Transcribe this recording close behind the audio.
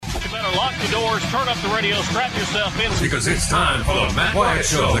lock the doors, turn up the radio, strap yourself in. Because it's time for the Matt Wyatt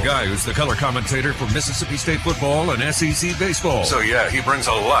Show. The guy who's the color commentator for Mississippi State football and SEC baseball. So yeah, he brings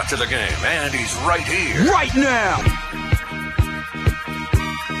a lot to the game, and he's right here. Right now!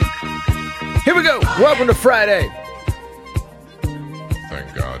 Here we go. Welcome to Friday.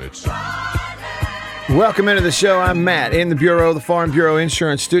 Thank God it's... Welcome into the show. I'm Matt in the Bureau, the Farm Bureau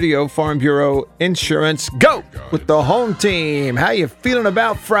Insurance Studio. Farm Bureau Insurance, go with the home team. How you feeling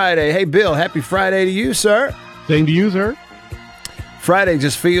about Friday? Hey, Bill, happy Friday to you, sir. Same to you, sir. Friday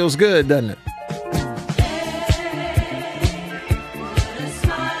just feels good, doesn't it?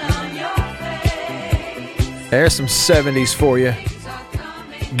 There's some 70s for you.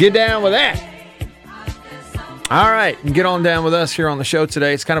 Get down with that. All right, get on down with us here on the show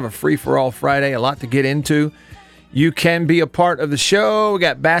today. It's kind of a free-for-all Friday, a lot to get into. You can be a part of the show. We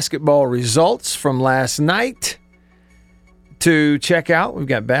got basketball results from last night to check out. We've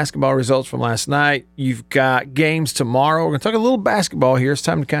got basketball results from last night. You've got games tomorrow. We're going to talk a little basketball here. It's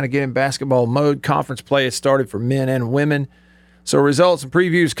time to kind of get in basketball mode. Conference play has started for men and women. So results and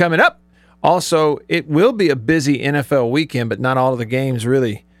previews coming up. Also, it will be a busy NFL weekend, but not all of the games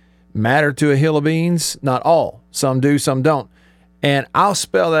really matter to a hill of beans. Not all. Some do, some don't. And I'll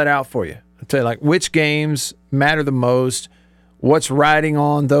spell that out for you. I'll tell you like which games matter the most, what's riding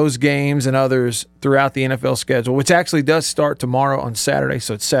on those games and others throughout the NFL schedule, which actually does start tomorrow on Saturday.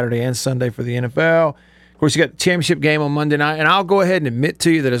 So it's Saturday and Sunday for the NFL. Of course, you got the championship game on Monday night. And I'll go ahead and admit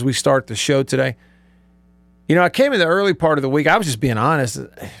to you that as we start the show today, you know, I came in the early part of the week. I was just being honest.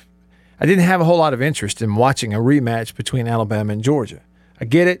 I didn't have a whole lot of interest in watching a rematch between Alabama and Georgia. I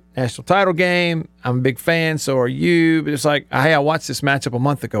get it, national title game. I'm a big fan, so are you. But it's like, hey, I watched this matchup a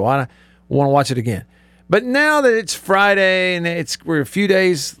month ago. I want to watch it again. But now that it's Friday and we're a few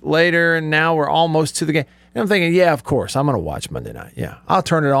days later and now we're almost to the game, and I'm thinking, yeah, of course, I'm going to watch Monday night. Yeah, I'll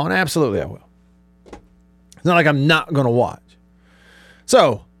turn it on. Absolutely, I will. It's not like I'm not going to watch.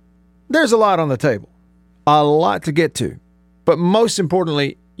 So there's a lot on the table, a lot to get to. But most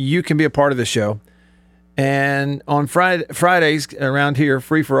importantly, you can be a part of the show. And on Fridays around here,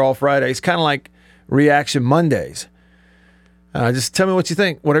 free-for-all Fridays, kind of like Reaction Mondays. Just tell me what you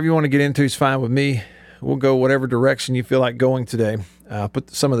think. Whatever you want to get into is fine with me. We'll go whatever direction you feel like going today.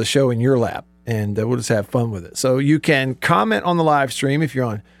 Put some of the show in your lap, and we'll just have fun with it. So you can comment on the live stream if you're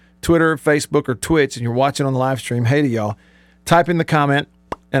on Twitter, Facebook, or Twitch, and you're watching on the live stream. Hey to y'all. Type in the comment,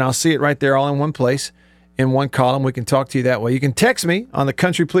 and I'll see it right there all in one place. In one column, we can talk to you that way. You can text me on the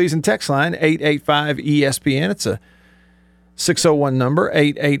Country Pleasing text line, 885-ESPN. It's a 601 number,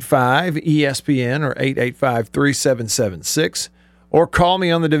 885-ESPN or 885-3776. Or call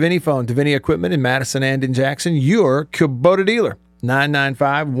me on the Davini phone, Davini Equipment in Madison and in Jackson, your Kubota dealer,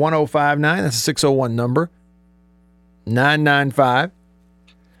 995-1059. That's a 601 number,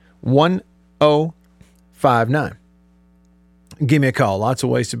 995-1059. Give me a call. Lots of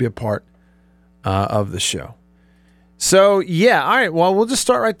ways to be a part of the show. So, yeah, all right, well, we'll just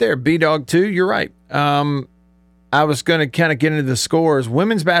start right there. B-Dog 2, you're right. I was going to kind of get into the scores.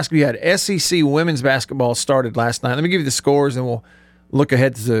 Women's basketball, you had SEC women's basketball started last night. Let me give you the scores, and we'll look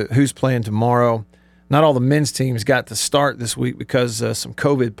ahead to who's playing tomorrow. Not all the men's teams got to start this week because some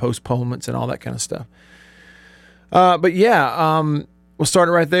COVID postponements and all that kind of stuff. But, yeah, we'll start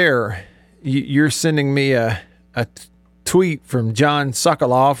it right there. You're sending me a tweet from John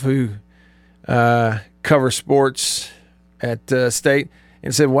Sokoloff, who cover sports at State,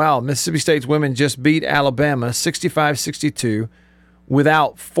 and said, wow, Mississippi State's women just beat Alabama 65-62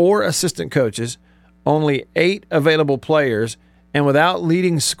 without 4 assistant coaches, only 8 available players, and without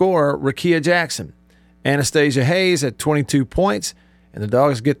leading scorer Rakia Jackson. Anastasia Hayes had 22 points, and the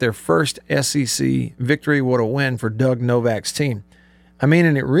Dogs get their first SEC victory. What a win for Doug Novak's team. I mean,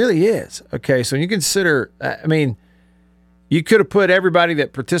 and it really is. Okay, so you consider, I mean, you could have put everybody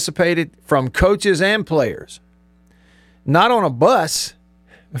that participated, from coaches and players, not on a bus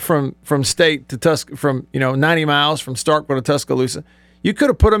from State to from 90 miles from Starkville to Tuscaloosa. You could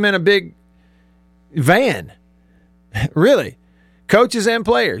have put them in a big van, really. Coaches and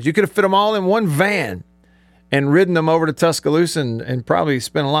players. You could have fit them all in one van and ridden them over to Tuscaloosa and probably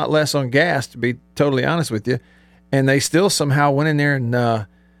spent a lot less on gas, to be totally honest with you. And they still somehow went in there and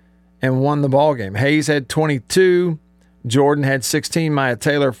won the ball game. Hayes had 22. Jordan had 16. Maya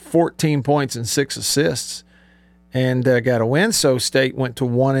Taylor, 14 points and 6 assists, and got a win. So State went to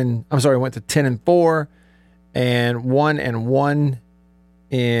 10-4 and 1-1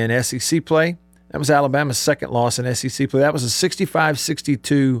 in SEC play. That was Alabama's second loss in SEC play. That was a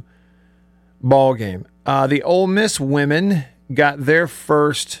 65-62 ball game. The Ole Miss women got their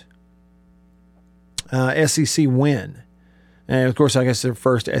first SEC win. And, of course, I guess their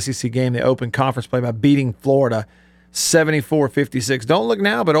first SEC game, they opened conference play by beating Florida 74-56. Don't look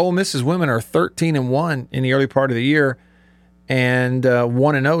now, but Ole Miss's women are 13-1 in the early part of the year and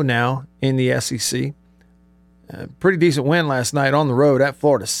 1-0 now in the SEC. Pretty decent win last night on the road at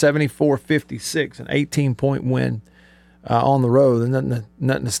Florida, 74-56, an 18-point win on the road.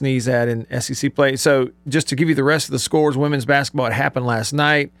 Nothing to sneeze at in SEC play. So just to give you the rest of the scores, women's basketball, it happened last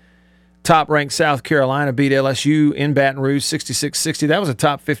night. Top-ranked South Carolina beat LSU in Baton Rouge 66-60. That was a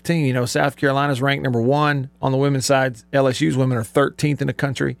top 15. You know, South Carolina's ranked number 1 on the women's side. LSU's women are 13th in the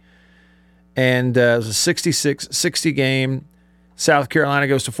country. And it was a 66-60 game. South Carolina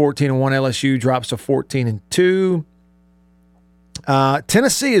goes to 14-1. LSU drops to 14-2.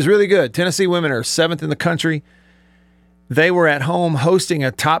 Tennessee is really good. Tennessee women are 7th in the country. They were at home hosting a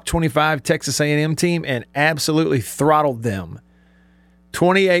top 25 Texas A&M team and absolutely throttled them.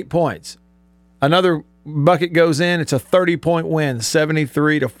 28 points. Another bucket goes in. It's a 30-point win,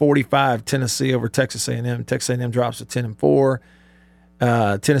 73-45 Tennessee over Texas A&M. Texas A&M drops to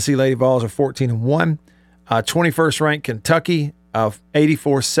 10-4. Tennessee Lady Vols are 14-1. 21st ranked Kentucky,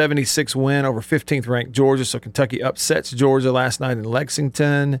 84-76 win over 15th ranked Georgia. So Kentucky upsets Georgia last night in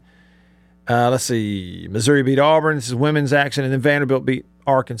Lexington. Let's see. Missouri beat Auburn. This is women's action. And then Vanderbilt beat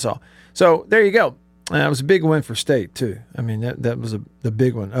Arkansas. So there you go. It was a big win for State, too. I mean, that was the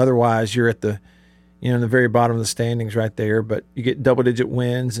big one. Otherwise, you're at the very bottom of the standings right there. But you get double-digit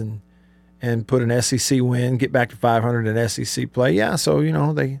wins and put an SEC win, get back to 500 in SEC play. Yeah, so,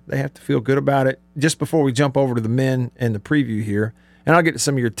 they have to feel good about it. Just before we jump over to the men and the preview here, and I'll get to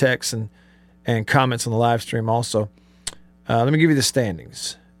some of your texts and comments on the live stream also. Let me give you the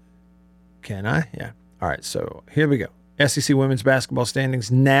standings. Can I? Yeah. All right, so here we go. SEC women's basketball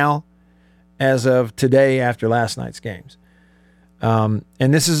standings now as of today after last night's games. And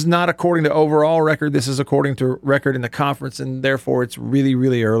this is not according to overall record. This is according to record in the conference, and therefore it's really,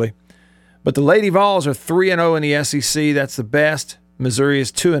 really early. But the Lady Vols are 3-0 in the SEC. That's the best. Missouri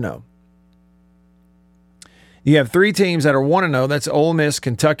is 2-0. You have 3 teams that are 1-0. That's Ole Miss,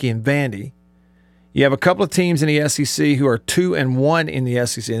 Kentucky, and Vandy. You have a couple of teams in the SEC who are 2-1 in the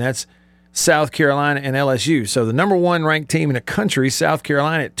SEC, and that's South Carolina and LSU. So the number 1 ranked team in the country, South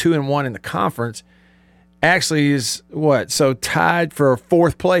Carolina at 2-1 in the conference, actually is what? So tied for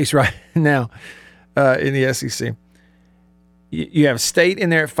 4th place right now in the SEC. You have State in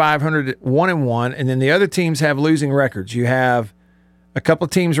there at 500 at 1-1, and then the other teams have losing records. You have a couple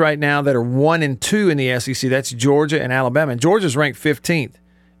of teams right now that are 1-2 in the SEC. That's Georgia and Alabama. And Georgia's ranked 15th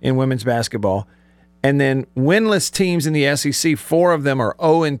in women's basketball. And then winless teams in the SEC, 4 of them are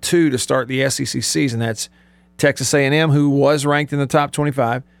 0-2 to start the SEC season. That's Texas A&M, who was ranked in the top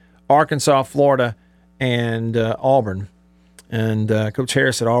 25, Arkansas, Florida, and Auburn. And Coach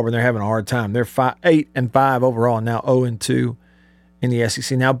Harris at Auburn, they're having a hard time. They're 8-5 overall, and now 0-2 in the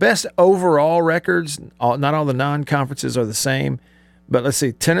SEC. Now, best overall records, not all the non-conferences are the same, but let's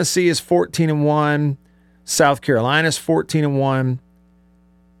see. Tennessee is 14-1. South Carolina is 14-1.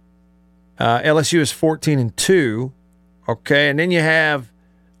 LSU is 14-2. Okay, and then you have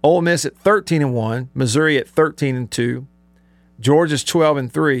Ole Miss at 13-1. Missouri at 13-2. Georgia's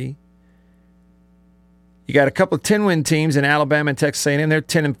 12-3. You got a couple of 10-win teams in Alabama and Texas A&M. They're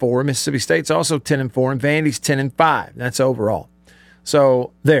 10-4. Mississippi State's also 10-4, and Vandy's 10-5. That's overall.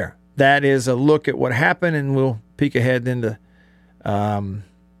 So there, that is a look at what happened, and we'll peek ahead into.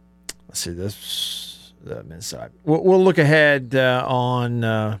 Let's see this the men's side. We'll look ahead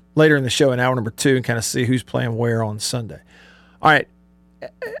on later in the show in hour number 2 and kind of see who's playing where on Sunday. All right,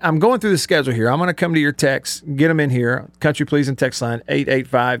 I'm going through the schedule here. I'm going to come to your texts, get them in here. Country Please and text line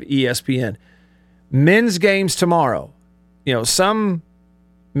 885-ESPN. Men's games tomorrow. Some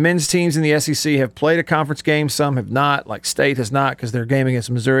men's teams in the SEC have played a conference game. Some have not, like State has not because their game against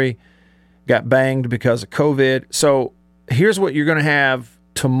Missouri got banged because of COVID. So here's what you're going to have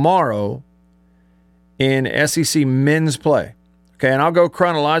tomorrow in SEC men's play. Okay, and I'll go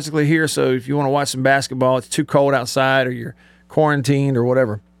chronologically here, so if you want to watch some basketball, it's too cold outside or you're quarantined or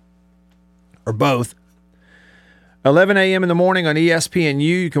whatever, or both. 11 a.m. in the morning on ESPNU,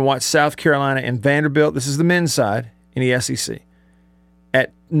 you can watch South Carolina and Vanderbilt. This is the men's side in the SEC.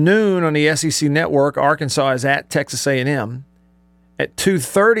 At noon on the SEC Network, Arkansas is at Texas A&M. At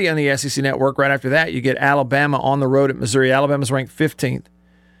 2:30 on the SEC Network, right after that, you get Alabama on the road at Missouri. Alabama's ranked 15th.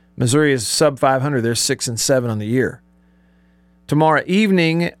 Missouri is sub 500. They're 6-7 on the year. Tomorrow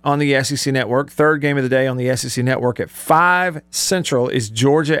evening on the SEC Network, third game of the day on the SEC Network at 5 Central is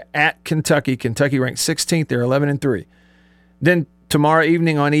Georgia at Kentucky. Kentucky ranked 16th. They're 11-3. Then tomorrow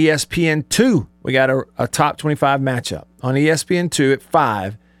evening on ESPN2, we got a top 25 matchup. On ESPN2 at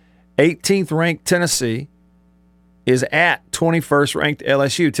 5, 18th ranked Tennessee is at 21st ranked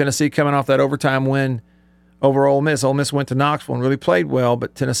LSU. Tennessee coming off that overtime win over Ole Miss. Ole Miss went to Knoxville and really played well,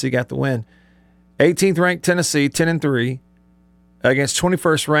 but Tennessee got the win. 18th ranked Tennessee, 10-3, against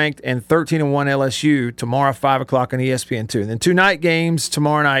 21st ranked and 13-1 LSU tomorrow, 5 o'clock on ESPN2. And then 2 night games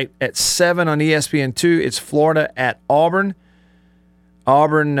tomorrow night at 7 on ESPN2. It's Florida at Auburn.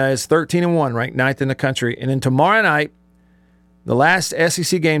 Auburn is 13-1, ranked 9th in the country. And then tomorrow night, the last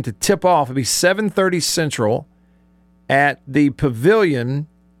SEC game to tip off will be 7:30 Central at the Pavilion.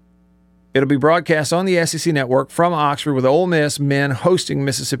 It'll be broadcast on the SEC Network from Oxford with Ole Miss men hosting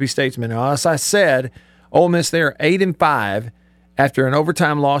Mississippi State's men. Now, as I said, Ole Miss, they are 8-5 after an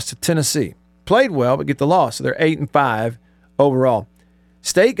overtime loss to Tennessee. Played well, but get the loss. So they're 8-5 overall.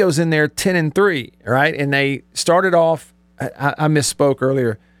 State goes in there 10-3, right? And they started off, I misspoke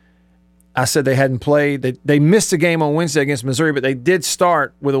earlier. I said they hadn't played. They missed a game on Wednesday against Missouri, but they did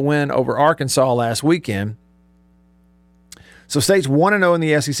start with a win over Arkansas last weekend. So State's 1-0 in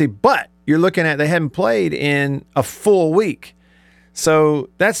the SEC, but you're looking at they haven't played in a full week. So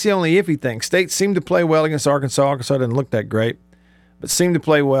that's the only iffy thing. State seemed to play well against Arkansas. Arkansas didn't look that great, but seemed to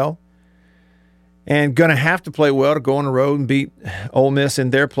play well. And going to have to play well to go on the road and beat Ole Miss in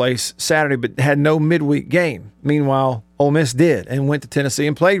their place Saturday, but had no midweek game. Meanwhile, Ole Miss did and went to Tennessee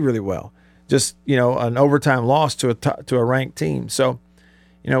and played really well. Just, an overtime loss to a ranked team. So,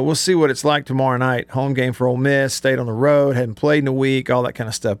 we'll see what it's like tomorrow night. Home game for Ole Miss, State on the road, hadn't played in a week, all that kind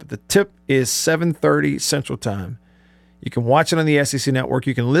of stuff. But the tip is 7:30 Central Time. You can watch it on the SEC Network.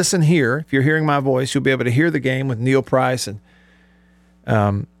 You can listen here. If you're hearing my voice, you'll be able to hear the game with Neil Price and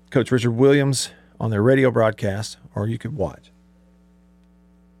Coach Richard Williams on their radio broadcast, or you could watch.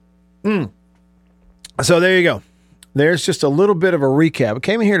 So there you go. There's just a little bit of a recap. I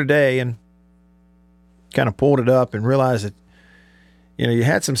came in here today and kind of pulled it up and realized that, you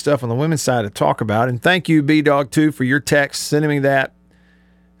had some stuff on the women's side to talk about. And thank you, B-Dog2, for your text, sending me that.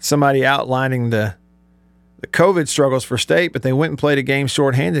 Somebody outlining the COVID struggles for State, but they went and played a game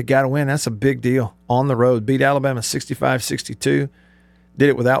shorthanded, got a win. That's a big deal on the road. Beat Alabama 65-62. Did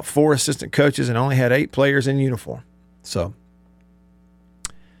it without 4 assistant coaches and only had 8 players in uniform. So,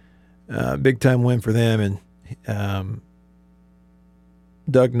 big-time win for them. And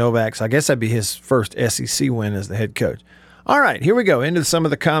Doug Novak's, I guess that'd be his first SEC win as the head coach. All right, here we go. Into some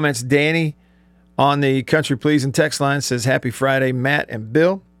of the comments. Danny on the Country Pleasing text line says, Happy Friday, Matt and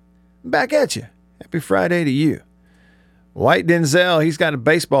Bill. Back at you. Happy Friday to you. White Denzel, he's got a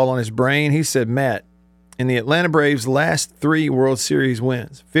baseball on his brain. He said, Matt, in the Atlanta Braves' last 3 World Series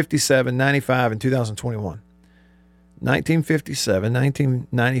wins, 57, 95, and 2021. 1957,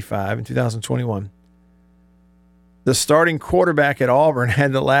 1995, and 2021. The starting quarterback at Auburn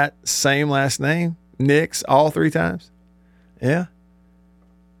had the same last name, Nix, all 3 times. Yeah.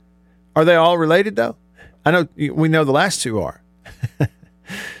 Are they all related, though? I know we know the last 2 are.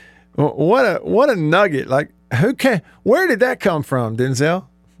 What a nugget! Like, where did that come from, Denzel?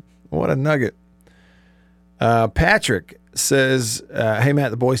 What a nugget. Patrick says, "Hey Matt,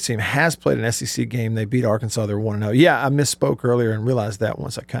 the boys team has played an SEC game. They beat Arkansas. They're 1-0. Yeah, I misspoke earlier and realized that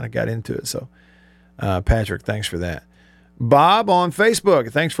once I kind of got into it. So, Patrick, thanks for that. Bob on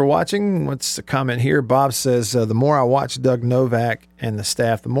Facebook, thanks for watching. What's the comment here? Bob says, the more I watch Doug Novak and the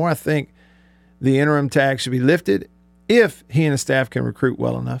staff, the more I think the interim tag should be lifted if he and the staff can recruit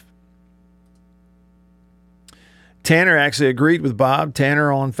well enough. Tanner actually agreed with Bob.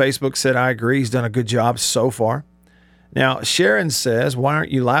 Tanner on Facebook said, I agree. He's done a good job so far. Now, Sharon says, why aren't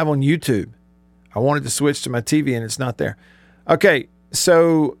you live on YouTube? I wanted to switch to my TV and it's not there. Okay,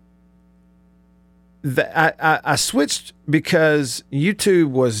 so I switched because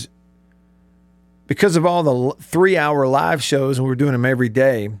YouTube was, because of all the 3-hour live shows, and we were doing them every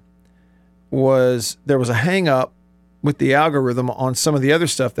day, there was a hang up with the algorithm on some of the other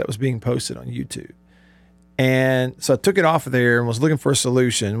stuff that was being posted on YouTube. And so I took it off of there and was looking for a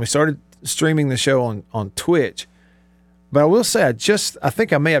solution. We started streaming the show on Twitch. But I will say, I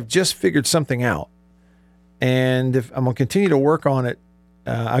think I may have just figured something out. And if I'm going to continue to work on it,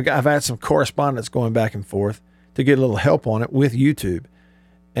 I've had some correspondence going back and forth to get a little help on it with YouTube.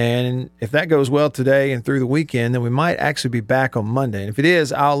 And if that goes well today and through the weekend, then we might actually be back on Monday. And if it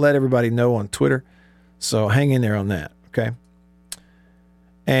is, I'll let everybody know on Twitter. So hang in there on that, okay?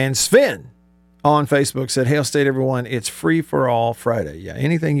 And Sven on Facebook said, Hail State, everyone. It's free for all Friday. Yeah,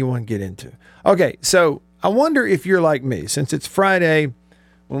 anything you want to get into. Okay, so I wonder if you're like me. Since it's Friday,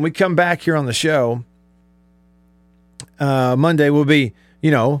 when we come back here on the show, Monday will be,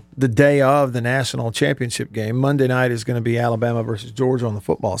 the day of the national championship game. Monday night is going to be Alabama versus Georgia on the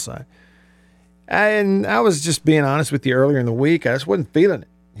football side. And I was just being honest with you earlier in the week. I just wasn't feeling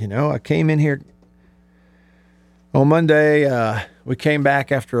it. I came in here On Monday, we came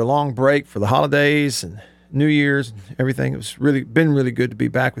back after a long break for the holidays and New Year's and everything. It was been really good to be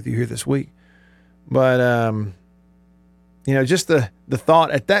back with you here this week. But, just the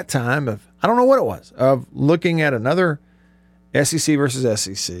thought at that time of, I don't know what it was, of looking at another SEC versus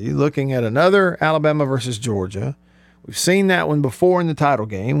SEC, looking at another Alabama versus Georgia. We've seen that one before in the title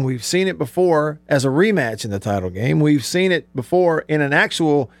game. We've seen it before as a rematch in the title game. We've seen it before in an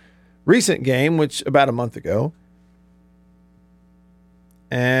actual recent game, which about a month ago.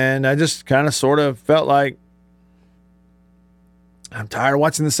 And I just kind of sort of felt like I'm tired of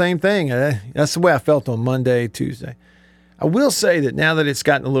watching the same thing. That's the way I felt on Monday, Tuesday. I will say that now that it's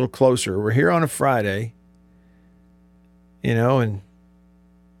gotten a little closer, we're here on a Friday, and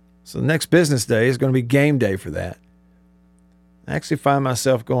so the next business day is going to be game day for that. I actually find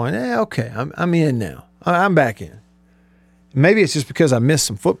myself going, okay, I'm in now. I'm back in. Maybe it's just because I missed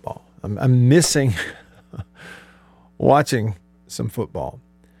some football. I'm missing watching some football.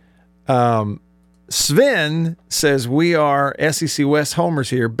 Sven says we are SEC West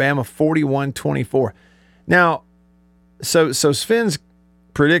homers here. Bama 41-24. Now, so Sven's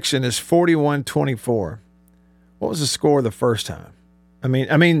prediction is 41-24. What was the score the first time? I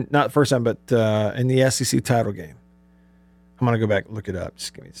mean, not the first time, but in the SEC title game. I'm going to go back and look it up.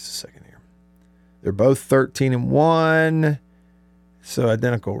 Just give me just a second here. They're both 13-1. So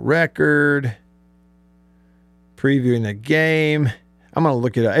identical record. Previewing the game. I'm going to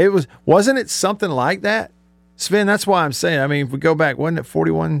look it up. Wasn't it something like that? Sven, that's why I'm saying. I mean, if we go back, wasn't it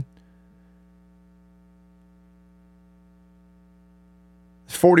 41?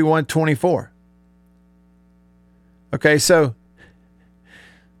 41-24. Okay, so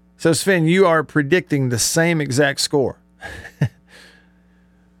Sven, you are predicting the same exact score.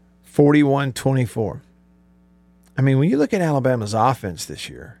 41-24. I mean, when you look at Alabama's offense this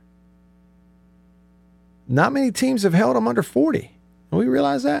year, not many teams have held them under 40. Do we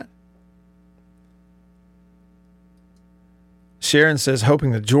realize that? Sharon says,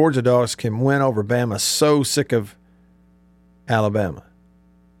 hoping the Georgia Dogs can win over Bama. So sick of Alabama.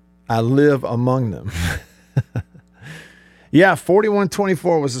 I live among them. Yeah,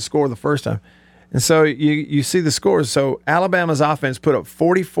 41-24 was the score the first time. And so you see the scores. So Alabama's offense put up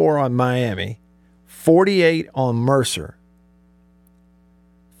 44 on Miami, 48 on Mercer,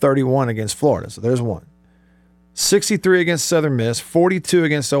 31 against Florida. So there's one. 63 against Southern Miss, 42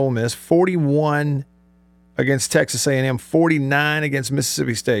 against Ole Miss, 41 against Texas A&M, 49 against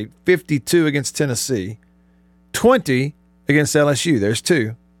Mississippi State, 52 against Tennessee, 20 against LSU. There's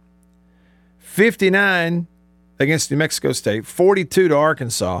two. 59 against New Mexico State, 42 to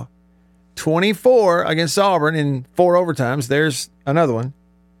Arkansas, 24 against Auburn in 4 overtimes. There's another one.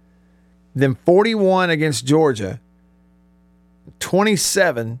 Then 41 against Georgia,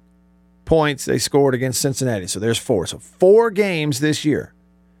 27 points they scored against Cincinnati. So there's 4. So 4 games this year.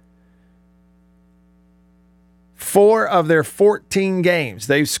 4 of their 14 games,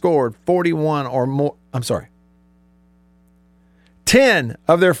 they've scored 41 or more. 10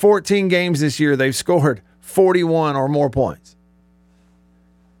 of their 14 games this year, they've scored 41 or more points.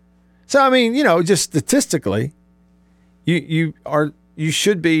 So, I mean, just statistically, you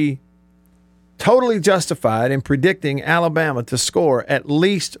should be totally justified in predicting Alabama to score at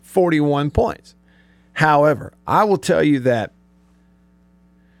least 41 points. However, I will tell you that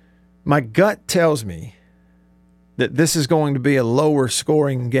my gut tells me that this is going to be a lower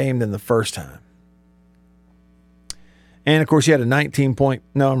scoring game than the first time. And, of course, you had a 19-point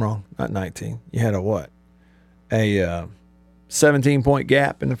 – no, I'm wrong, not 19. You had a what? A 17-point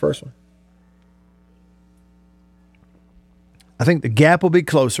gap in the first one. I think the gap will be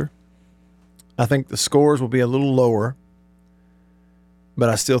closer. I think the scores will be a little lower. But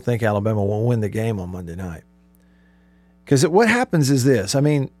I still think Alabama will win the game on Monday night. Because what happens is this. I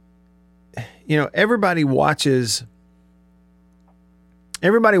mean, everybody watches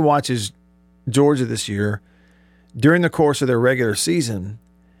Georgia this year during the course of their regular season,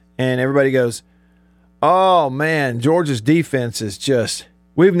 and everybody goes, oh, man, Georgia's defense is just,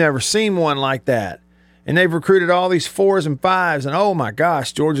 we've never seen one like that. And they've recruited all these 4s and 5s, and oh, my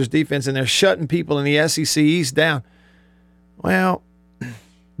gosh, Georgia's defense, and they're shutting people in the SEC East down. Well,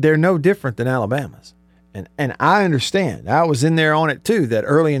 they're no different than Alabama's. And I understand. I was in there on it, too, that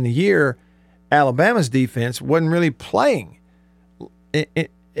early in the year, Alabama's defense wasn't really playing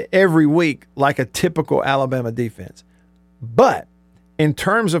every week like a typical Alabama defense. But in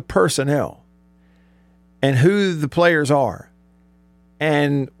terms of personnel and who the players are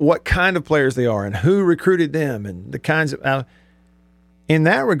and what kind of players they are and who recruited them and the kinds of in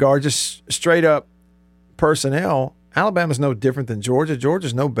that regard, just straight up personnel, Alabama's no different than Georgia.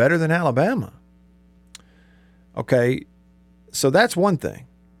 Georgia's no better than Alabama. Okay, so that's one thing.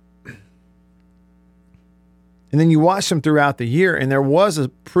 And then you watch them throughout the year, and there was a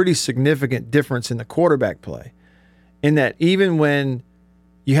pretty significant difference in the quarterback play. In that even when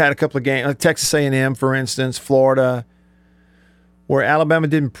you had a couple of games, like Texas A&M, for instance, Florida, where Alabama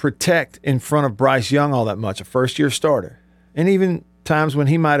didn't protect in front of Bryce Young all that much, a first-year starter. And even times when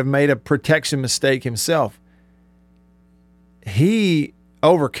he might have made a protection mistake himself, he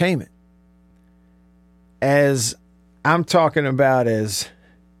overcame it. As I'm talking about as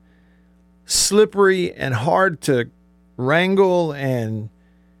slippery and hard to wrangle and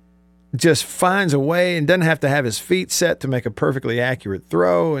just finds a way and doesn't have to have his feet set to make a perfectly accurate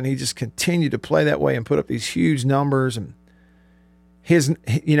throw. And he just continued to play that way and put up these huge numbers. And his,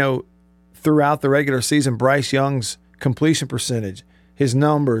 throughout the regular season, Bryce Young's completion percentage, his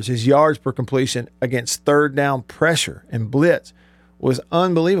numbers, his yards per completion against third down pressure and blitz was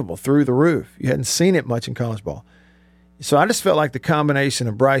unbelievable, through the roof. You hadn't seen it much in college ball. So I just felt like the combination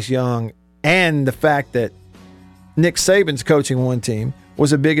of Bryce Young and the fact that Nick Saban's coaching one team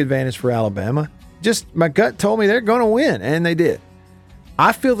was a big advantage for Alabama. Just my gut told me they're going to win, and they did.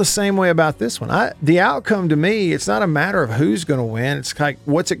 I feel the same way about this one. The outcome to me, it's not a matter of who's going to win. It's like,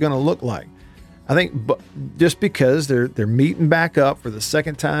 what's it going to look like? I think just because they're meeting back up for the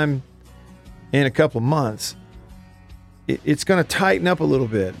second time in a couple of months, it's going to tighten up a little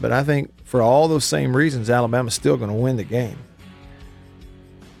bit. But I think for all those same reasons, Alabama's still going to win the game.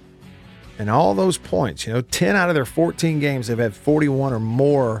 And all those points, 10 out of their 14 games, they've had 41 or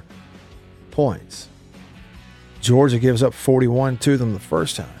more points. Georgia gives up 41 to them the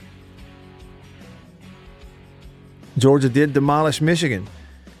first time. Georgia did demolish Michigan.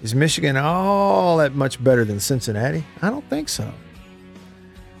 Is Michigan all that much better than Cincinnati? I don't think so.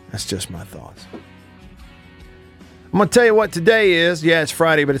 That's just my thoughts. I'm going to tell you what today is. Yeah, it's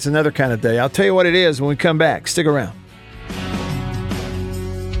Friday, but it's another kind of day. I'll tell you what it is when we come back. Stick around.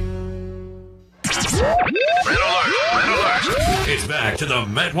 Red alert! It's back to the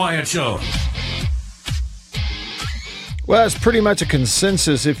Matt Wyatt Show. Well, it's pretty much a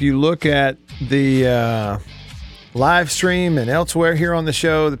consensus if you look at the live stream and elsewhere here on the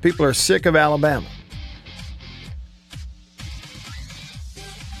show that people are sick of Alabama.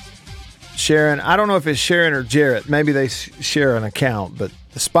 Sharon, I don't know if it's Sharon or Jarrett. Maybe they share an account, but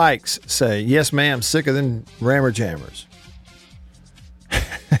the Spikes say, yes, ma'am, sicker than Rammer Jammers.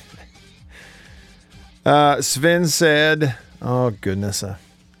 Sven said, oh, goodness,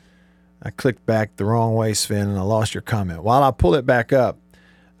 I clicked back the wrong way, Sven, and I lost your comment. While I pull it back up,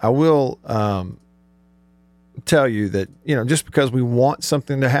 I will tell you that, just because we want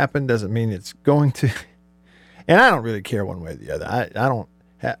something to happen doesn't mean it's going to. And I don't really care one way or the other.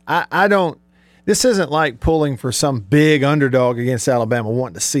 I don't. This isn't like pulling for some big underdog against Alabama,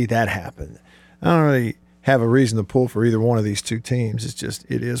 wanting to see that happen. I don't really have a reason to pull for either one of these two teams. It's just,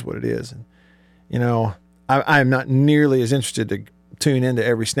 it is what it is. And, I'm not nearly as interested to tune into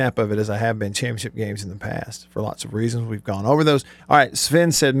every snap of it as I have been championship games in the past for lots of reasons. We've gone over those. All right,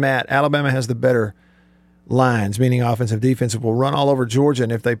 Sven said, Matt, Alabama has the better lines, meaning offensive, defensive, will run all over Georgia,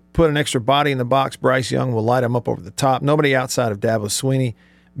 and if they put an extra body in the box, Bryce Young will light them up over the top. Nobody outside of Dabo Swinney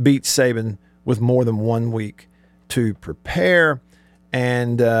beats Saban with more than 1 week to prepare.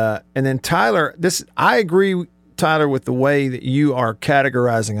 And then Tyler, I agree, Tyler, with the way that you are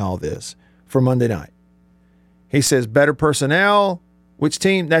categorizing all this for Monday night. He says better personnel. Which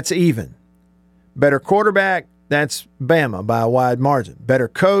team? That's even. Better quarterback. That's Bama by a wide margin. Better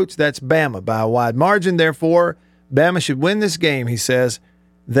coach. That's Bama by a wide margin. Therefore, Bama should win this game, he says.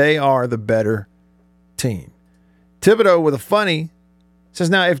 They are the better team. Thibodeau with a funny says,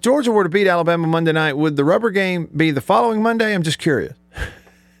 now, if Georgia were to beat Alabama Monday night, would the rubber game be the following Monday? I'm just curious.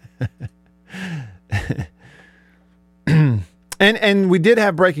 And we did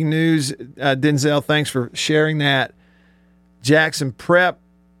have breaking news. Denzel, thanks for sharing that. Jackson Prep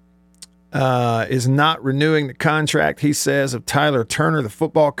is not renewing the contract, he says, of Tyler Turner, the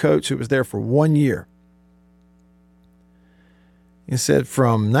football coach who was there for 1 year. He said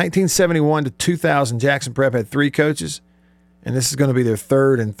from 1971 to 2000, Jackson Prep had 3 coaches, and this is going to be their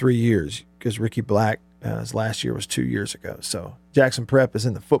third in 3 years because Ricky Black, his last year was 2 years ago. So Jackson Prep is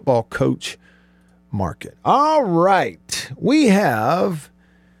in the football coach market. All right. We have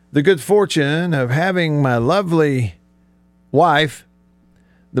the good fortune of having my lovely wife,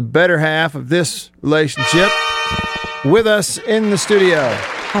 the better half of this relationship, with us in the studio.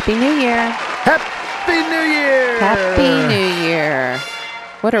 Happy New Year. Happy New Year. Happy New Year.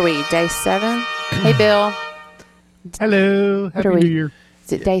 What are we, day 7? Hey, Bill. Hello. Happy New Year.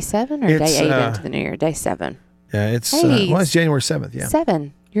 Is it day 7 or day 8 into the New Year? Day 7. Yeah, it's hey, it's January 7th. Yeah,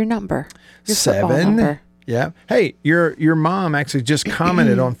 7. Your number. Your 7. football number. Yeah. Hey, your mom actually just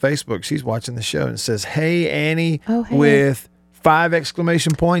commented on Facebook. She's watching the show and says, "Hey, Annie," with 5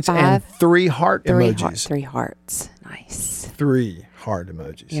 exclamation points and 3 heart emojis. 3 hearts. Nice. 3 heart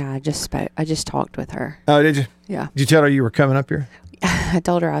emojis. Yeah, I just talked with her. Oh, did you? Yeah. Did you tell her you were coming up here? I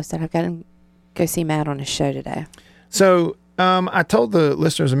told her, I said, I've got to go see Matt on his show today. So I told the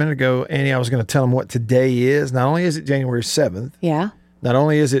listeners a minute ago, Annie, I was going to tell them what today is. Not only is it January 7th. Yeah. Not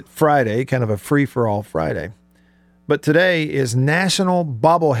only is it Friday, kind of a free-for-all Friday, but today is National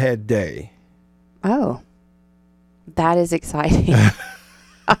Bobblehead Day. Oh, that is exciting.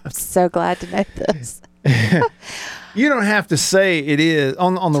 I'm so glad to know this. You don't have to say it is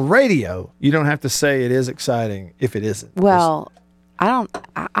on the radio. You don't have to say it is exciting if it isn't. Well, I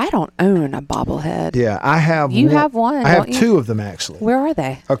don't own a bobblehead. Yeah, I have. You have one. I have don't you? 2 of them actually. Where are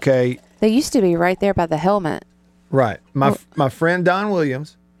they? Okay. They used to be right there by the helmet. Right. My friend Don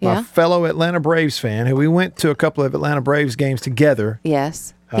Williams, Yeah. my fellow Atlanta Braves fan, who we went to a couple of Atlanta Braves games together.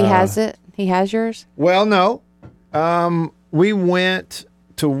 Yes, he has it. He has yours. Well, no, we went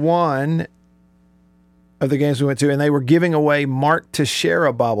to one of the games we went to, and they were giving away Mark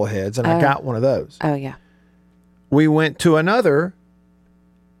Teixeira bobbleheads, and I got one of those. Oh yeah. We went to another,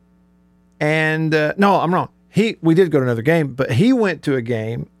 and no, I'm wrong. We did go to another game, but he went to a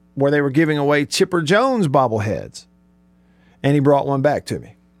game where they were giving away Chipper Jones bobbleheads, and he brought one back to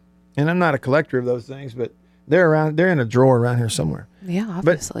me. And I'm not a collector of those things, but they're around. They're in a drawer around here somewhere. Yeah,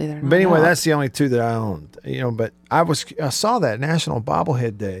 obviously they're not. But anyway, out. that's the only 2 that I owned. But I saw that National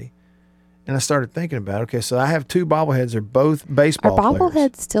Bobblehead Day, and I started thinking about, okay, so I have 2 bobbleheads. They're both baseball Are players.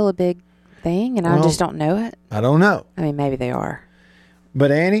 bobbleheads still a big thing, and I just don't know it? I don't know. I mean, maybe they are.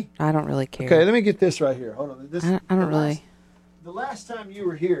 But Annie, I don't really care. okay, let me get this right here. Hold on. I don't really. The last time you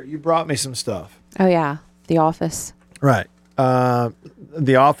were here, you brought me some stuff. Oh yeah, The Office. Right.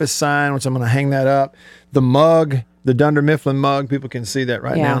 The Office sign, which I'm going to hang that up. The mug, the Dunder Mifflin mug. People can see that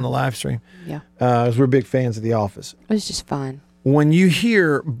right now on the live stream. Yeah. 'Cause we're big fans of The Office. It was just fun. When you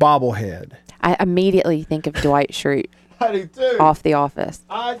hear bobblehead, I immediately think of Dwight Schrute I do too. off The Office.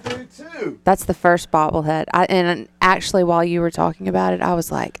 I do too. That's the first bobblehead. And actually, while you were talking about it, I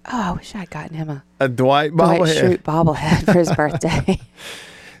was like, oh, I wish I'd gotten him A Dwight Dwight bobblehead. Schrute bobblehead for his birthday.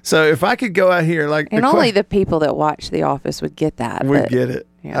 So if I could go out here, like, And only the people that watch The Office would get that. would get it.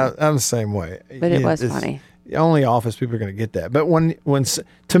 Yeah. I'm the same way. But it was funny. Only Office people are going to get that. But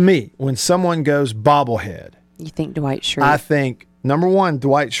to me, when someone goes bobblehead, You think Dwight Schrute? I think number 1,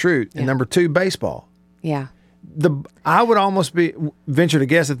 Dwight Schrute, and number 2, baseball. Yeah. I would almost venture to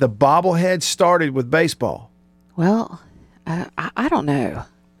guess that the bobblehead started with baseball. Well, I don't know.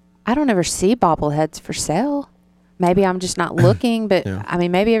 I don't ever see bobbleheads for sale. Maybe I'm just not looking, but I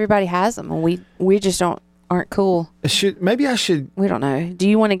mean, maybe everybody has them, and we just aren't cool. Maybe I should. We don't know. Do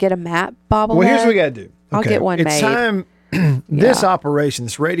you want to get a Matt bobblehead? Well, here's what we got to do. I'll get one it's made. time. This operation,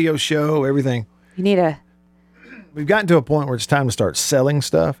 this radio show, everything. You need a. We've gotten to a point where it's time to start selling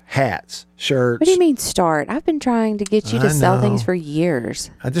stuff, hats, shirts. What do you mean start? I've been trying to get you to sell know. things for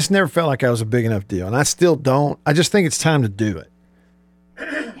years. I just never felt like I was a big enough deal, and I still don't. I just think it's time to do it.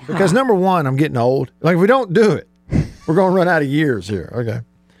 Because number 1, I'm getting old. Like, if we don't do it, we're going to run out of years here. Okay.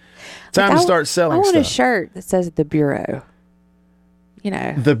 Time to start selling stuff. I want stuff. a shirt that says the Bureau. You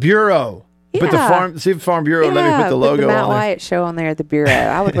know. The Bureau. Yeah. But the Farm Bureau, let me put the logo the Matt on there. Wyatt show on there, the Bureau.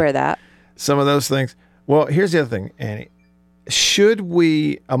 I would wear that. Some of those things. Well, here's the other thing, Annie. Should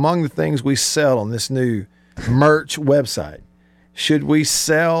we, among the things we sell on this new merch website, should we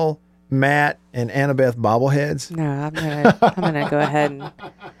sell Matt and Annabeth bobbleheads? No, I'm gonna go ahead and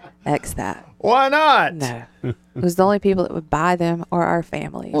X that. Why not? No, because the only people that would buy them are our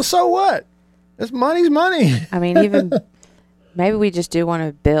families. Well, so what? This money's money. I mean, even maybe we just do one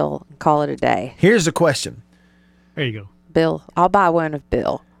of Bill and call it a day. Here's the question. There you go. Bill, I'll buy one of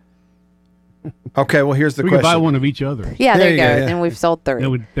Bill. Okay, well, here's the We question. could buy one of each other. Yeah, there you go. yeah. Then we've sold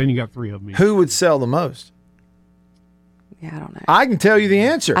 3. Then you got 3 of them. Who would sell the most? Yeah, I don't know. I can tell you the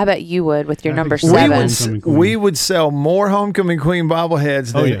answer. I bet you would with your I number think seven. Homecoming Queen. We would sell more Homecoming Queen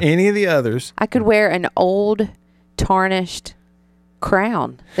bobbleheads than any of the others. I could wear an old, tarnished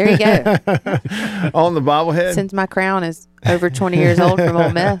crown. There you go. On the bobblehead? Since my crown is over 20 years old from Ole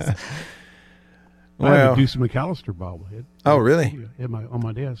Miss. I have Well, a Deuce McAllister bobblehead. oh, really? Yeah, on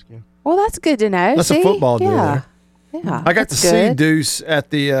my desk, yeah. Well, that's good to know. That's a See? football deal Yeah. there. Yeah. I got to that's see good. Deuce at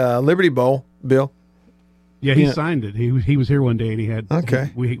the Liberty Bowl, Bill. Yeah, he Yeah. signed it. He was here one day and he had.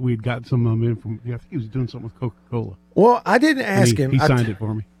 Okay. We'd got some of them in from. Yeah, I think he was doing something with Coca-Cola. Well, I didn't And ask him. He signed it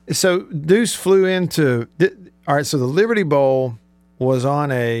for me. So Deuce flew into. All right, so the Liberty Bowl was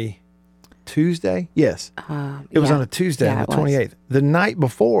on a Tuesday? Yes. It was yeah. on a Tuesday, Yeah, on it the was. 28th. The night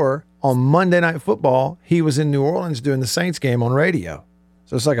before, on Monday Night Football, he was in New Orleans doing the Saints game on radio.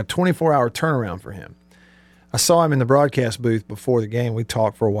 So it's like a 24-hour turnaround for him. I saw him in the broadcast booth before the game. We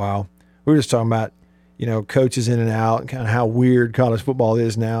talked for a while. We were just talking about, coaches in and out and kind of how weird college football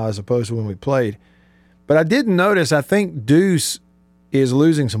is now as opposed to when we played. But I did notice, I think Deuce is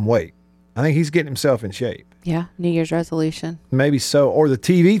losing some weight. I think he's getting himself in shape. Yeah, New Year's resolution. Maybe so. Or the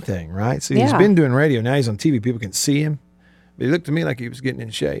TV thing, right? So he's been doing radio. Now he's on TV. People can see him. But he looked to me like he was getting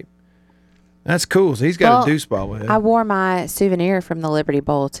in shape. That's cool. So he's got a Deuce bobblehead. I wore my souvenir from the Liberty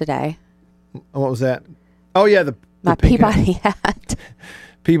Bowl today. What was that? Oh, yeah, my Peabody hat.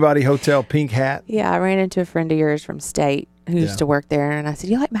 Peabody Hotel pink hat. Yeah, I ran into a friend of yours from State who used to work there, and I said,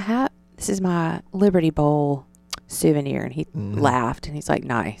 "You like my hat? This is my Liberty Bowl souvenir." And he laughed, and he's like,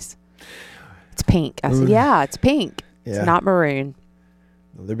 "Nice. It's pink." I said, "Yeah, it's pink. Yeah. It's not maroon."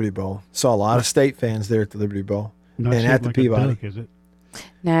 The Liberty Bowl. Saw a lot of State fans there at the Liberty Bowl. Not and at the like Peabody. A duck, is it?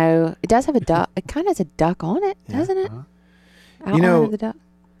 No, it does have a duck. It kind of has a duck on it, doesn't it? Outline of the duck.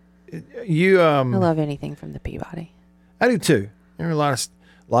 I love anything from the Peabody. I do too. There were a lot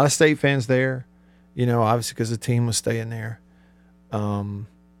of State fans there. Obviously because the team was staying there.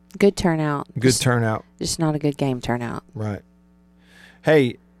 Good turnout. Turnout. Just not a good game turnout. Right.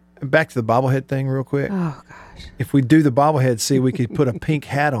 Hey, back to the bobblehead thing real quick. Oh gosh. If we do the bobblehead, we could put a pink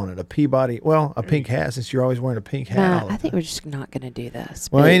hat on it, a Peabody. Well, a pink hat since you're always wearing a pink hat. I think we're just not going to do this.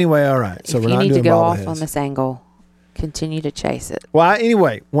 Well, anyway, all right. So if we're you not need doing to go bobbleheads. off on this angle, continue to chase it. Well,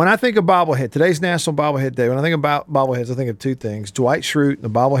 anyway, when I think of bobblehead, today's National Bobblehead Day. When I think about bobbleheads, I think of two things: Dwight Schrute, the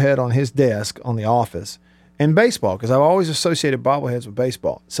bobblehead on his desk on The Office, and baseball, because I've always associated bobbleheads with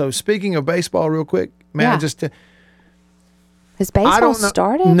baseball. So speaking of baseball, real quick, man, Has baseball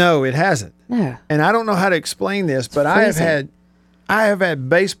started? No, it hasn't. No. And I don't know how to explain this, but I have had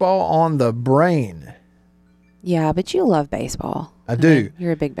baseball on the brain. Yeah, but you love baseball. I do.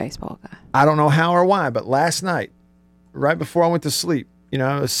 You're a big baseball guy. I don't know how or why, but last night, right before I went to sleep,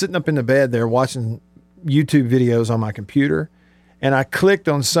 I was sitting up in the bed there watching YouTube videos on my computer, and I clicked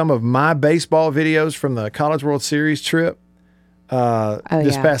on some of my baseball videos from the College World Series trip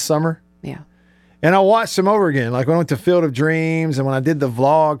this past summer. Yeah. And I watched them over again, like when I went to Field of Dreams and when I did the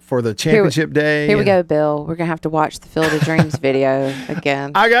vlog for the championship day. Here we go, Bill. We're going to have to watch the Field of Dreams video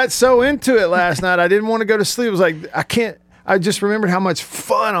again. I got so into it last night, I didn't want to go to sleep. It was like, I just remembered how much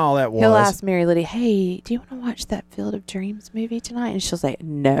fun all that was. He'll ask Mary Liddy, "Hey, do you want to watch that Field of Dreams movie tonight?" And she'll say,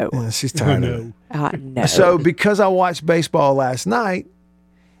 "No." Yeah, she's tired of it. No. So because I watched baseball last night,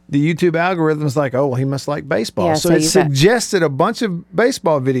 the YouTube algorithm's like, "Oh, well, he must like baseball." Yeah, so it suggested a bunch of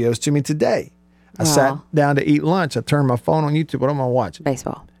baseball videos to me today. I sat down to eat lunch. I turned my phone on YouTube. What am I watching?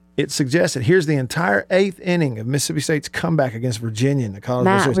 Baseball. It suggested, here's the entire 8th inning of Mississippi State's comeback against Virginia in the College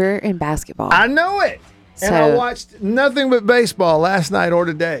World Series. We're in basketball. I know it. And I watched nothing but baseball last night or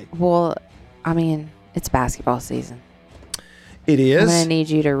today. Well, I mean, it's basketball season. It is? I'm going to need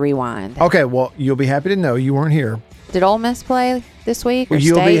you to rewind. Okay, well, you'll be happy to know you weren't here. Did Ole Miss play this week or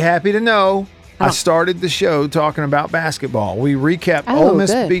You'll State? be happy to know I started the show talking about basketball. We recapped Ole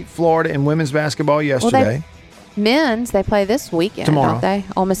Miss beat Florida in women's basketball yesterday. They play this weekend, tomorrow. don't they?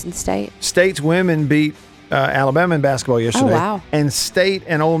 Ole Miss and State. State's women beat Alabama in basketball yesterday. Oh, wow. And State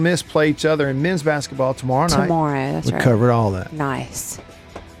and Ole Miss play each other in men's basketball tomorrow night. That's right. We covered all that. Nice.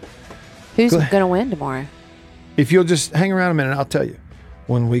 Who's going to win tomorrow? If you'll just hang around a minute, I'll tell you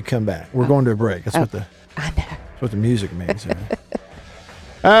when we come back. We're going to a break. That's I know. what the music means. Right?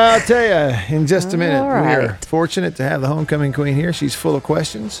 I'll tell you in just a minute. Right. We are fortunate to have the homecoming queen here. She's full of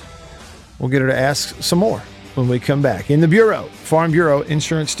questions. We'll get her to ask some more when we come back. In the Bureau, Farm Bureau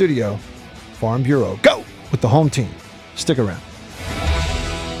Insurance Studio, Farm Bureau. Go with the home team. Stick around.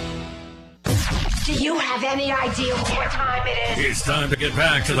 Do you have any idea what time it is? It's time to get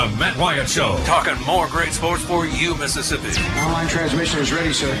back to the Matt Wyatt Show. Talking more great sports for you, Mississippi. Online transmission is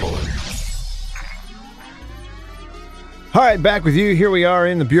ready, sir. All right, back with you. Here we are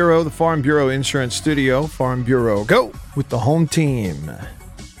in the Bureau, the Farm Bureau Insurance Studio. Farm Bureau, go with the home team.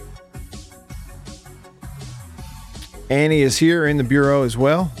 Annie is here in the Bureau as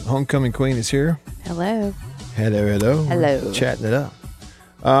well. The homecoming queen is here. Hello. Hello. Chatting it up.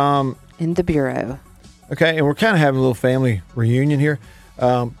 In the Bureau. Okay, and we're kind of having a little family reunion here.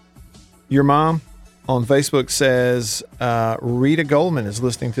 Your mom on Facebook says Rita Goldman is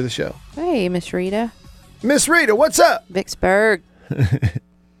listening to the show. Hey, Miss Rita. Miss Rita, what's up? Vicksburg.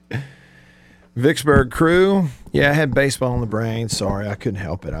 Vicksburg crew. Yeah, I had baseball on the brain. Sorry, I couldn't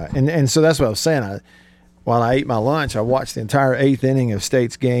help it. And so that's what I was saying. While I ate my lunch, I watched the entire 8th inning of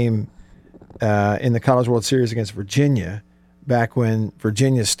State's game in the College World Series against Virginia, back when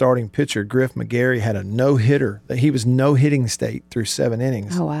Virginia's starting pitcher, Griff McGarry, had a no-hitter. He was no-hitting State through 7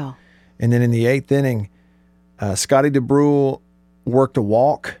 innings. Oh, wow. And then in the 8th inning, Scotty DeBrule worked a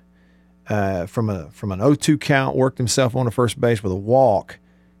walk from an 0-2 count, worked himself on the first base with a walk,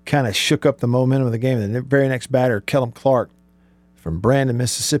 kind of shook up the momentum of the game. And the very next batter, Kellum Clark from Brandon,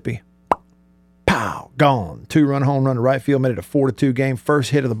 Mississippi, pow, gone. 2-run home run to right field, made it a 4-2 game.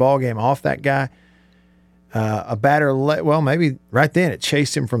 First hit of the ball game off that guy. A batter, maybe right then it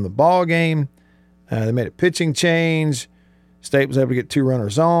chased him from the ball game. They made a pitching change. State was able to get 2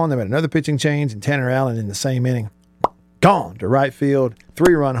 runners on. They made another pitching change, and Tanner Allen in the same inning, gone to right field.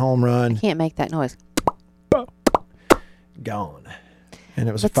 3-run home run. Can't make that noise. Gone. And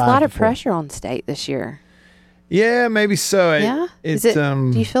it was It's a lot of pressure on State this year. Yeah, maybe so. Yeah?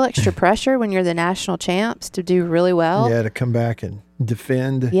 Do you feel extra pressure when you're the national champs to do really well? Yeah, to come back and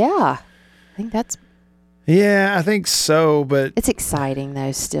defend. Yeah. I think that's... Yeah, I think so, but... It's exciting,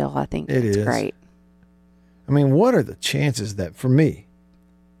 though, still. I think it's great. I mean, what are the chances that, for me,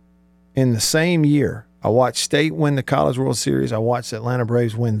 in the same year, I watched State win the College World Series, I watched the Atlanta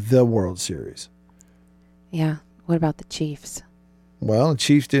Braves win the World Series? Yeah. What about the Chiefs? Well, the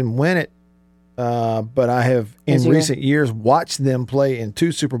Chiefs didn't win it, but I have, in recent years, watched them play in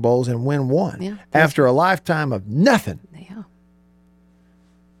 2 Super Bowls and win 1 after a lifetime of nothing. Yeah.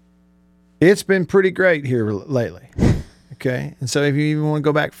 It's been pretty great here lately. Okay. And so if you even want to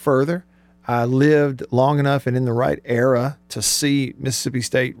go back further, I lived long enough and in the right era to see Mississippi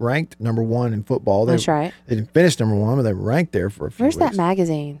State ranked number 1 in football. That's right. They didn't finish number 1, but they were ranked there for a few Where's weeks. that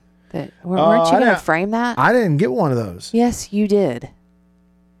magazine? Weren't you going to frame that? I didn't get one of those. Yes, you did.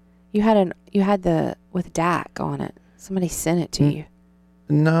 You had the with Dak on it. Somebody sent it to you.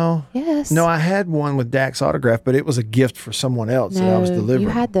 No. Yes. No, I had one with Dak's autograph, but it was a gift for someone else that I was delivering. You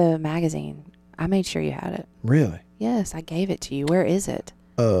had the magazine. I made sure you had it. Really? Yes, I gave it to you. Where is it?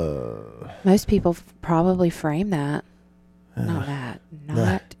 Most people probably frame that. Not that.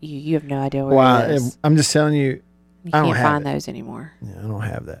 Not you. You have no idea where it is. I'm just telling you. You I don't can't find have those anymore. Yeah, I don't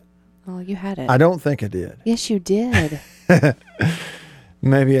have that. Oh, you had it. I don't think I did. Yes, you did.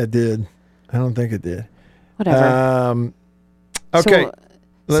 Maybe I did. I don't think it did. Whatever. Okay.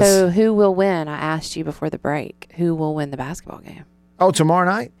 So who will win? I asked you before the break. Who will win the basketball game? Oh, tomorrow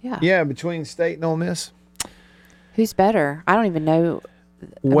night? Yeah. Yeah, between State and Ole Miss. Who's better? I don't even know.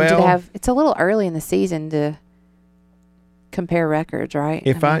 Well, it's a little early in the season to compare records, right?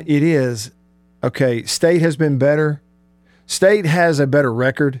 It is. Okay, State has been better. State has a better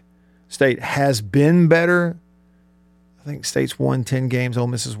record. State has been better. I think State's won 10 games. Ole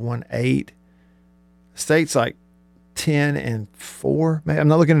Miss has won 8. State's like 10-4. I'm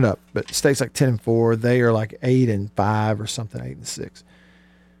not looking it up, but State's like 10-4. They are like 8-5 or something, 8-6.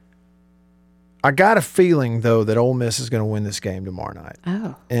 I got a feeling, though, that Ole Miss is going to win this game tomorrow night.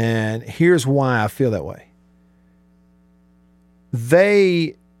 Oh. And here's why I feel that way.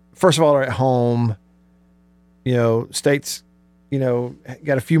 They, first of all, are at home. You know, State's,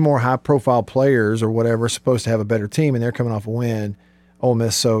 got a few more high-profile players or whatever, supposed to have a better team, and they're coming off a win. Ole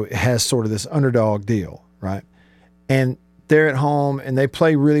Miss, so it has sort of this underdog deal, right? And they're at home, and they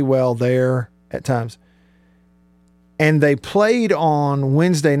play really well there at times. And they played on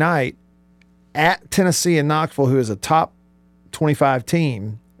Wednesday night at Tennessee and Knoxville, who is a top 25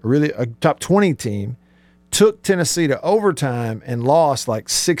 team, really a top 20 team, took Tennessee to overtime and lost like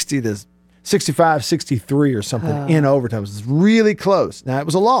 65-63 or something in overtime. It was really close. Now, it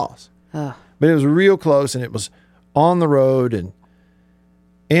was a loss, but it was real close, and it was on the road and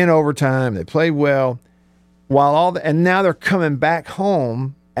in overtime. They played well. And now they're coming back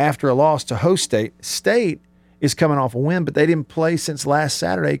home after a loss to host State. State is coming off a win, but they didn't play since last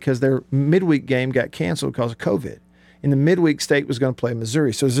Saturday because their midweek game got canceled because of COVID. In the midweek, State was going to play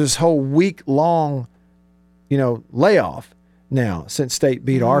Missouri. So there's this whole week-long, layoff now since State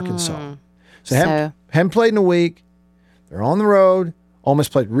beat Arkansas. So haven't played in a week. They're on the road. Ole Miss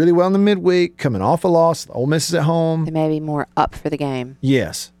played really well in the midweek, coming off a loss. Ole Miss is at home. They may be more up for the game.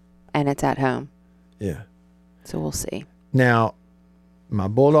 Yes. And it's at home. Yeah. So we'll see. Now, my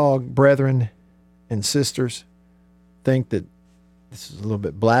Bulldog brethren and sisters think that this is a little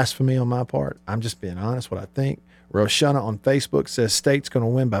bit blasphemy on my part. I'm just being honest what I think. Roshana on Facebook says State's going to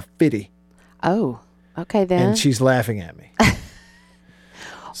win by 50. Oh, okay then. And she's laughing at me.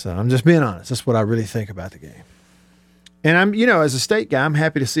 So I'm just being honest. That's what I really think about the game. And I'm, as a State guy, I'm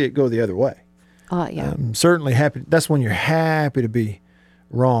happy to see it go the other way. Yeah. I'm certainly happy. That's when you're happy to be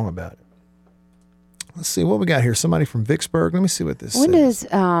wrong about it. Let's see what we got here. Somebody from Vicksburg. Let me see what this says.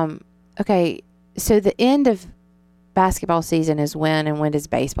 Okay, so the end of basketball season is when, and when does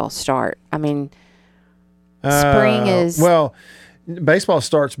baseball start? I mean, spring is... Well, baseball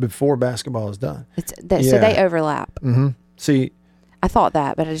starts before basketball is done. So they overlap. Mm-hmm. See, I thought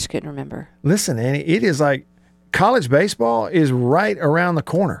that, but I just couldn't remember. Listen, Annie, it is like college baseball is right around the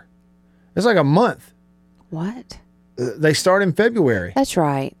corner. It's like a month. What? They start in February. That's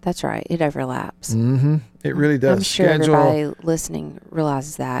right. That's right. It overlaps. Mm-hmm. It really does. I'm sure everybody listening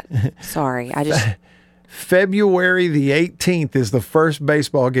realizes that. Sorry. February the 18th is the first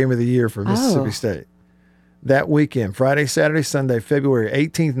baseball game of the year for Mississippi State. That weekend, Friday, Saturday, Sunday, February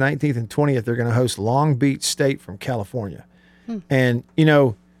 18th, 19th, and 20th, they're going to host Long Beach State from California. And,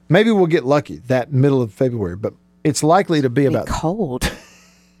 maybe we'll get lucky that middle of February, but it's likely to be about cold.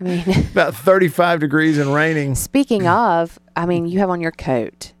 I mean, about 35 degrees and raining. Speaking of, you have on your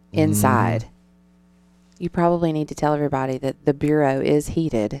coat inside. You probably need to tell everybody that the bureau is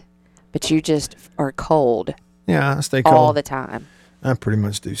heated, but you just are cold. Yeah, I stay cold all the time. I pretty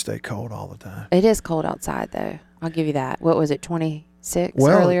much do stay cold all the time. It is cold outside, though. I'll give you that. What was it, 26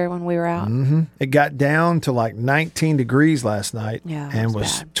 earlier when we were out? Mm-hmm. It got down to like 19 degrees last night and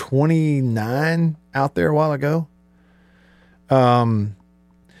was 29 out there a while ago.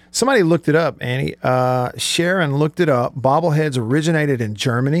 Somebody looked it up, Annie. Sharon looked it up. Bobbleheads originated in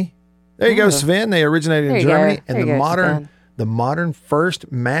Germany. There you go, Sven. They originated in Germany. And the modern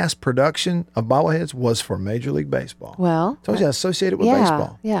first mass production of bobbleheads was for Major League Baseball. Well, told you associated with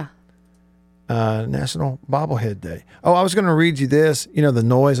baseball. Yeah. National Bobblehead Day. Oh, I was going to read you this. You know the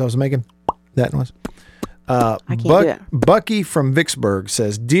noise I was making? That noise? I can't do it. Bucky from Vicksburg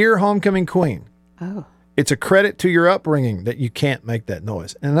says, "Dear Homecoming Queen, it's a credit to your upbringing that you can't make that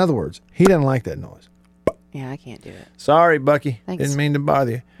noise." In other words, he doesn't like that noise. Yeah, I can't do it. Sorry, Bucky. Thanks. Didn't mean to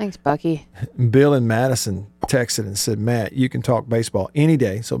bother you. Thanks, Bucky. Bill in Madison texted and said, "Matt, you can talk baseball any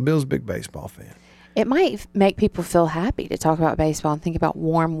day." So Bill's a big baseball fan. It might make people feel happy to talk about baseball and think about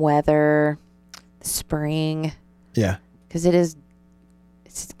warm weather, spring. Yeah. Because it's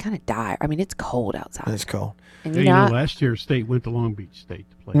kind of dire. It's cold outside. It's cold. And last year State went to Long Beach State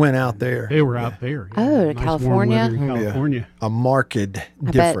to play. Went out there. They were out there. To California? Warm weather in California. A marked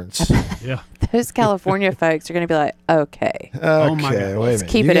difference. Yeah. Those California folks are going to be like, okay. Oh my God. Wait a Let's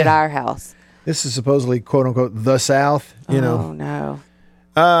minute. keep it at our house. This is supposedly, quote unquote, the South, Oh, no.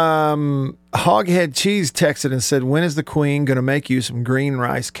 Hoghead Cheese texted and said, "When is the Queen going to make you some green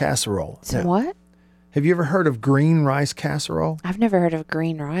rice casserole?" So what? Have you ever heard of green rice casserole? I've never heard of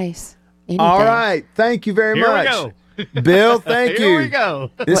green rice. Anything. All right. Thank you very much. Here we go. Bill, thank you. Here we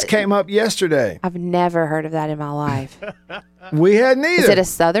go. This came up yesterday. I've never heard of that in my life. We hadn't either. Is it a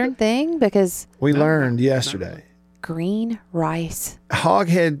Southern thing? Because we learned yesterday. Green rice.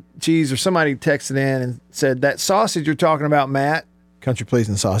 Hoghead Cheese or somebody texted in and said, "That sausage you're talking about, Matt, country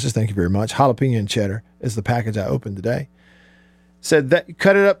pleasing sausage, thank you very much. Jalapeno and cheddar is the package I opened today. Said that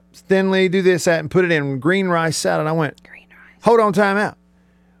cut it up thinly, do this, that, and put it in green rice salad." I went, Green rice. "Hold on, time out.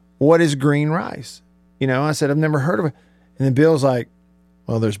 What is green rice?" I said, "I've never heard of it." And then Bill's like,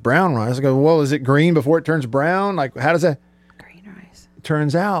 "Well, there's brown rice." I go, "Well, is it green before it turns brown? Like, how does that?" Green rice.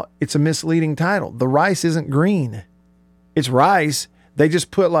 Turns out it's a misleading title. The rice isn't green. It's rice. They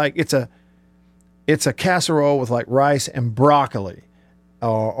just put it's a casserole with like rice and broccoli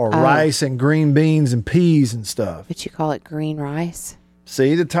or rice and green beans and peas and stuff. But you call it green rice?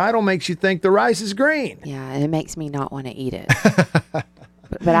 See, the title makes you think the rice is green. Yeah, and it makes me not want to eat it.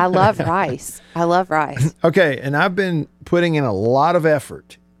 But I love rice. I love rice. Okay, and I've been putting in a lot of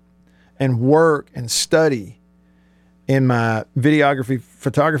effort and work and study in my videography,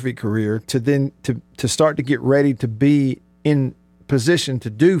 photography career to start to get ready to be in position to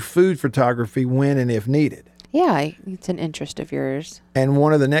do food photography when and if needed. Yeah, it's an interest of yours. And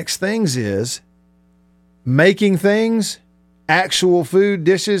one of the next things is making things, actual food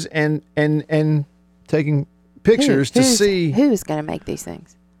dishes, and taking pictures to see. Who's going to make these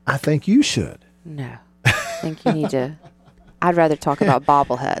things? I think you should. No. I think you need to. I'd rather talk about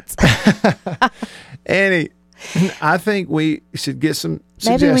bobbleheads. Annie, I think we should get some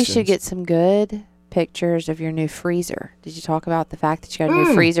suggestions. Maybe we should get some good pictures of your new freezer. Did you talk about the fact that you got a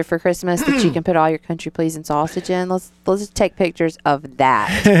new freezer for Christmas that you can put all your country pleasing sausage in? Let's just take pictures of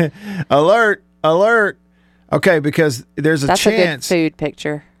that. Alert. Okay, because there's That's chance. a good food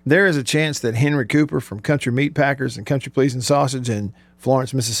picture. There is a chance that Henry Cooper from Country Meat Packers and Country Pleasing Sausage in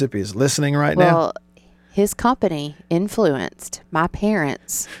Florence, Mississippi is listening right now. Well, his company influenced my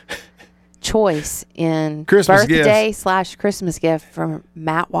parents' choice in Christmas birthday/Christmas gift from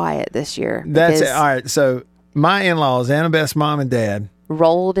Matt Wyatt this year. That's it. All right. So my in-laws, Annabeth's mom and dad,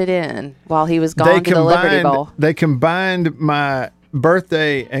 rolled it in while he was gone to the Liberty Bowl. They combined my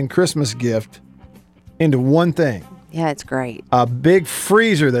birthday and Christmas gift into one thing. Yeah, it's great. A big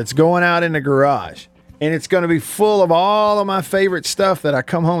freezer that's going out in the garage. And it's going to be full of all of my favorite stuff that I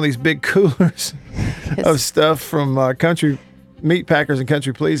come home, these big coolers of stuff from Country Meat Packers and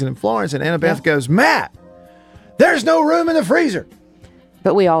Country Pleasing in Florence, and Annabeth goes, Matt, there's no room in the freezer.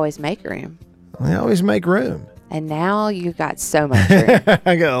 But we always make room. We always make room. And now you got so much room.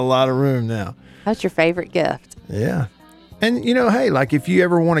 I got a lot of room now. That's your favorite gift. Yeah. And, hey, like if you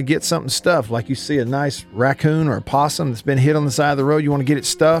ever want to get something stuffed, like you see a nice raccoon or a possum that's been hit on the side of the road, you want to get it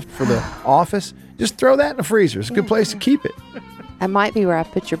stuffed for the office, just throw that in the freezer. It's a good place to keep it. That might be where I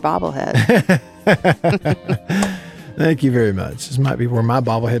put your bobblehead. Thank you very much. This might be where my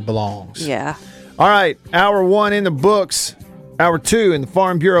bobblehead belongs. Yeah. All right. Hour 1 in the books. Hour 2 in the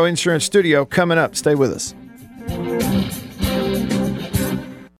Farm Bureau Insurance Studio coming up. Stay with us.